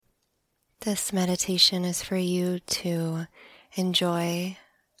This meditation is for you to enjoy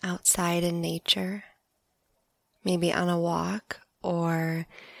outside in nature, maybe on a walk, or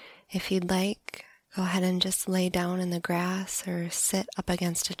if you'd like, go ahead and just lay down in the grass or sit up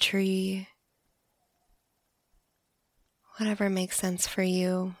against a tree. Whatever makes sense for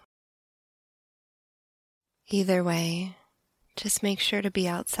you. Either way, just make sure to be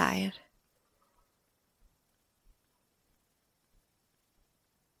outside.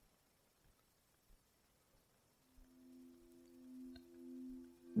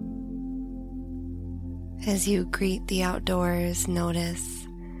 As you greet the outdoors, notice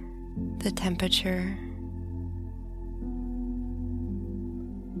the temperature.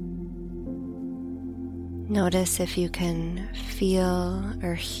 Notice if you can feel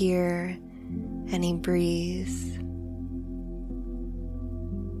or hear any breeze.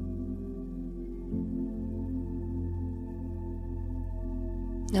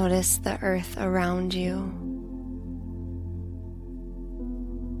 Notice the earth around you.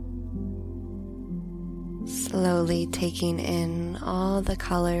 Slowly taking in all the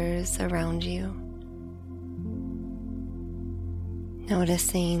colors around you.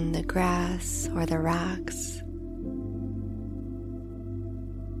 Noticing the grass or the rocks.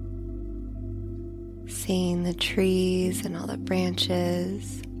 Seeing the trees and all the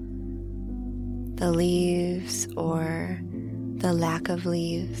branches, the leaves or the lack of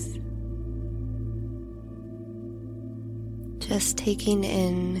leaves. Just taking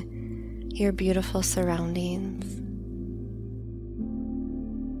in your beautiful surroundings.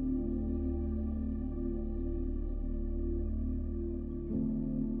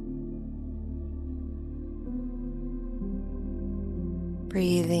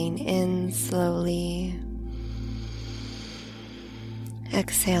 Breathing in slowly.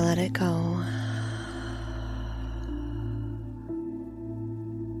 Exhale, let it go.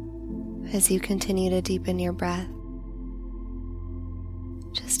 As you continue to deepen your breath,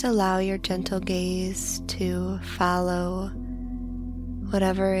 just allow your gentle gaze to follow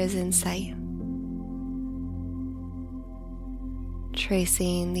whatever is in sight,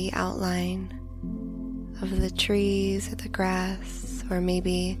 tracing the outline of the trees or the grass or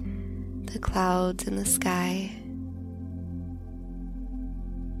maybe the clouds in the sky.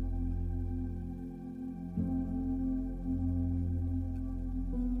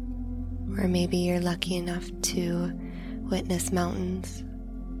 Or maybe you're lucky enough to witness mountains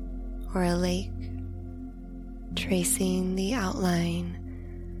or a lake, tracing the outline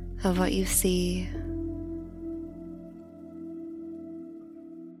of what you see.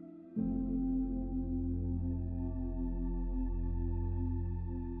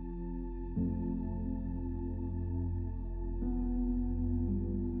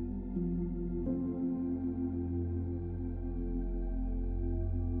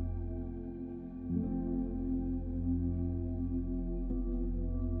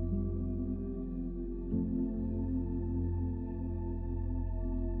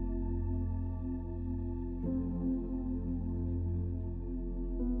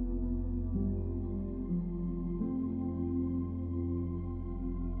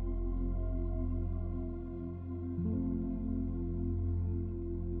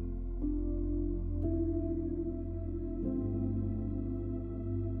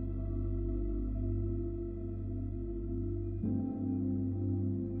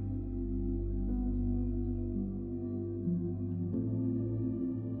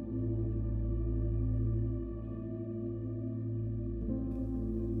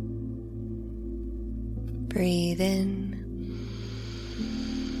 Breathe in,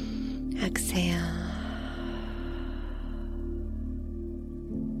 exhale.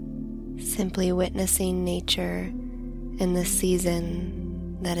 Simply witnessing nature in the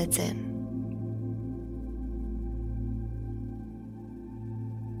season that it's in.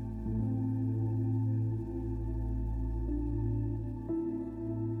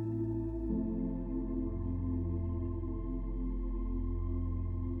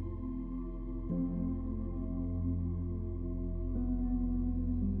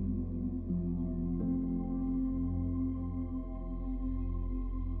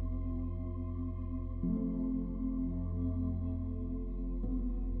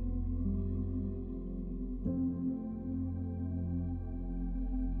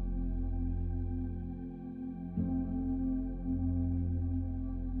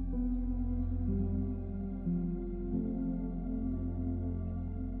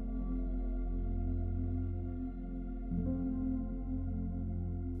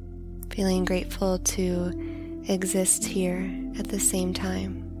 Feeling grateful to exist here at the same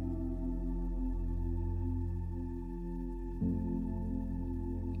time.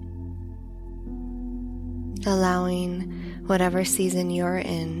 allowing whatever season you're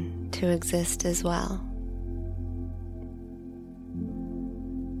in to exist as well.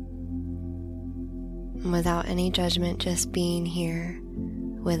 And without any judgment, just being here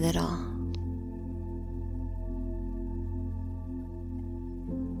with it all.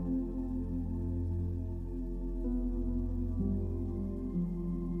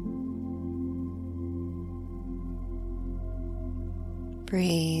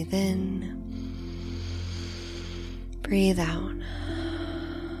 Breathe in, breathe out.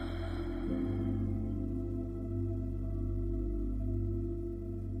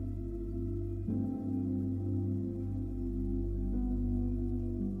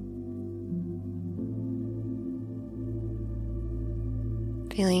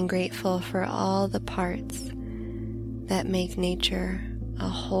 Feeling grateful for all the parts that make nature a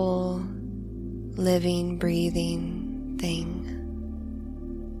whole, living, breathing thing.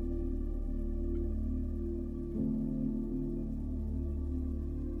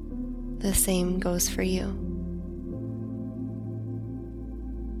 The same goes for you.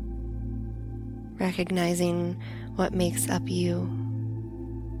 Recognizing what makes up you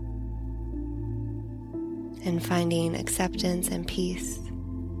and finding acceptance and peace.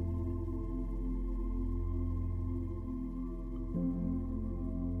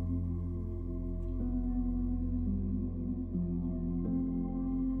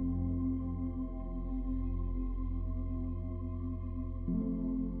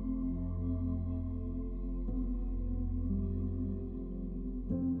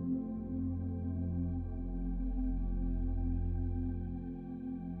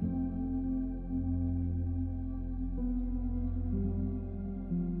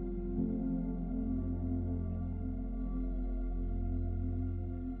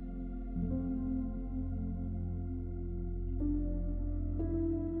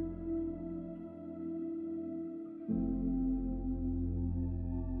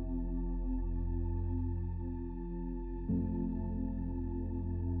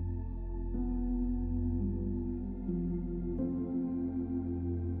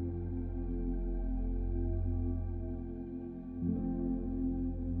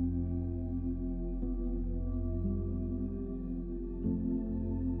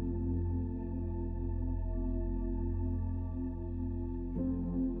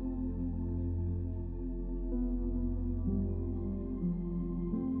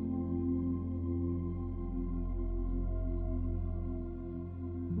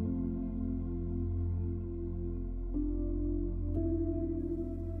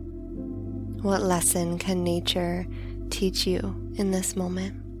 What lesson can nature teach you in this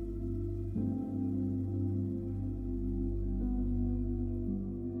moment?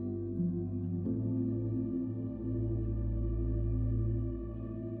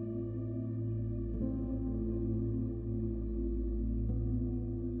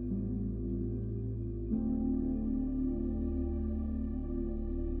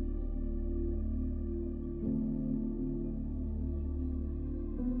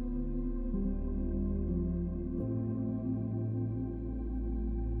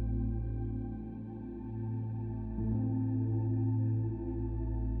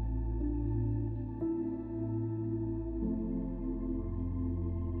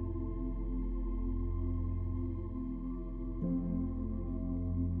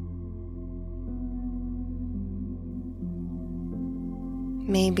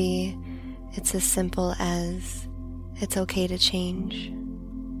 Maybe it's as simple as it's okay to change.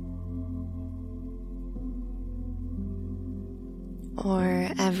 Or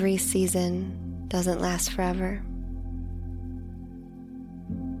every season doesn't last forever.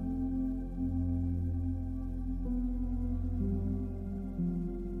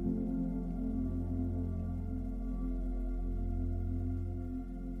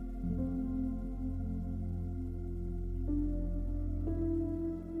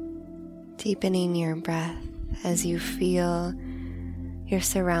 Deepening your breath as you feel your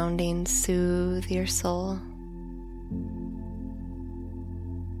surroundings soothe your soul.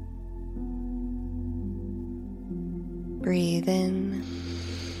 Breathe in,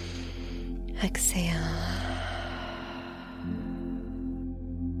 exhale.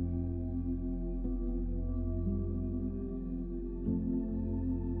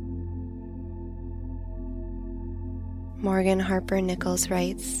 Morgan Harper Nichols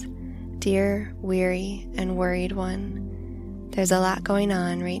writes, "Dear, weary, and worried one, there's a lot going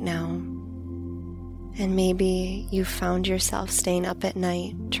on right now, and maybe you've found yourself staying up at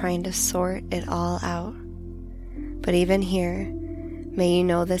night trying to sort it all out. But even here, may you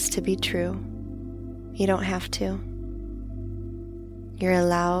know this to be true. You don't have to. You're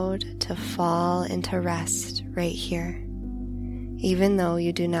allowed to fall into rest right here, even though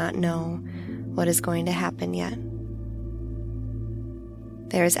you do not know what is going to happen yet.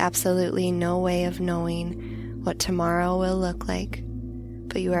 There is absolutely no way of knowing what tomorrow will look like,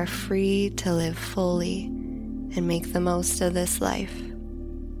 but you are free to live fully and make the most of this life.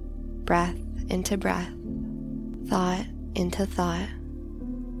 Breath into breath, thought into thought,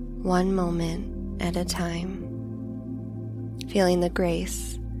 one moment at a time. Feeling the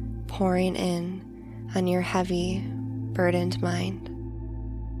grace pouring in on your heavy, burdened mind.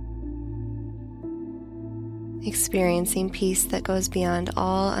 Experiencing peace that goes beyond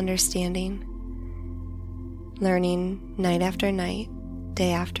all understanding. Learning night after night,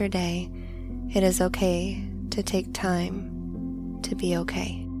 day after day, it is okay to take time to be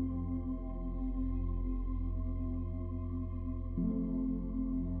okay.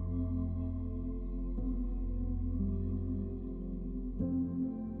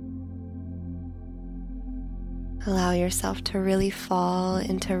 Allow yourself to really fall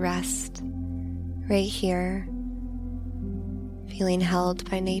into rest right here, feeling held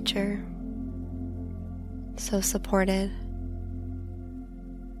by nature, so supported.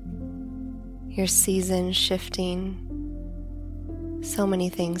 Your season shifting, so many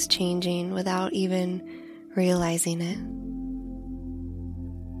things changing without even realizing it.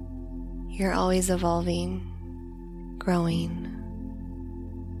 You're always evolving, growing.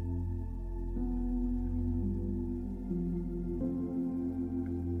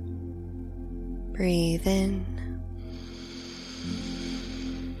 Breathe in,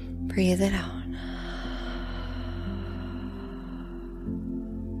 breathe it out.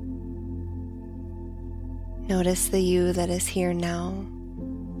 Notice the you that is here now,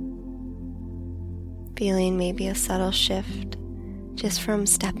 feeling maybe a subtle shift just from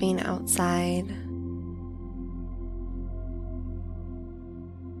stepping outside.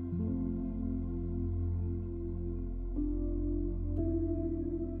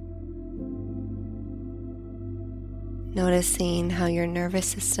 Noticing how your nervous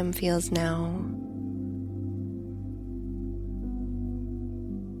system feels now.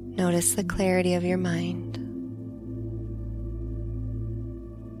 Notice the clarity of your mind.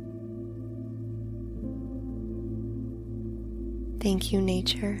 Thank you,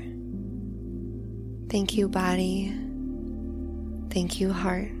 nature. Thank you, body. Thank you,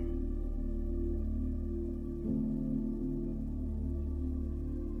 heart.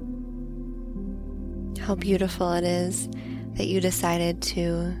 How beautiful it is that you decided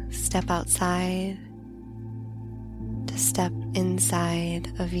to step outside, to step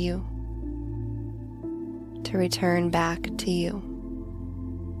inside of you, to return back to you.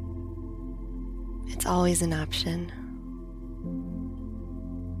 It's always an option.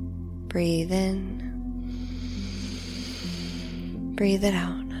 Breathe in, breathe it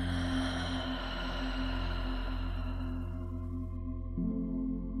out.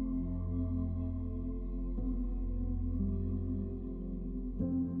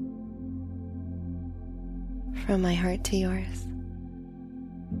 From my heart to yours.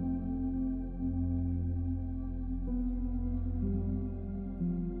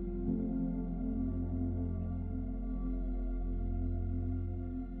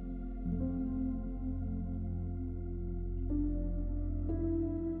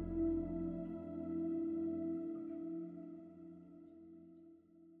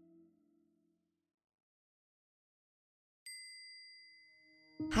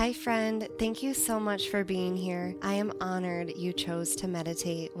 Hi friend, thank you so much for being here. I am honored you chose to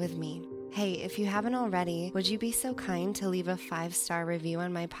meditate with me. Hey, if you haven't already, would you be so kind to leave a 5-star review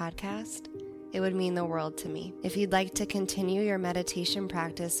on my podcast? It would mean the world to me. If you'd like to continue your meditation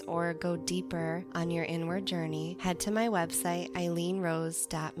practice or go deeper on your inward journey, head to my website,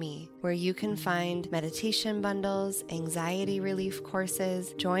 eileenrose.me, where you can find meditation bundles, anxiety relief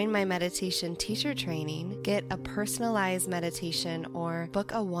courses, join my meditation teacher training, get a personalized meditation, or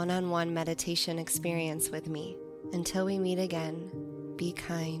book a one-on-one meditation experience with me. Until we meet again, be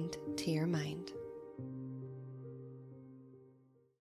kind to your mind.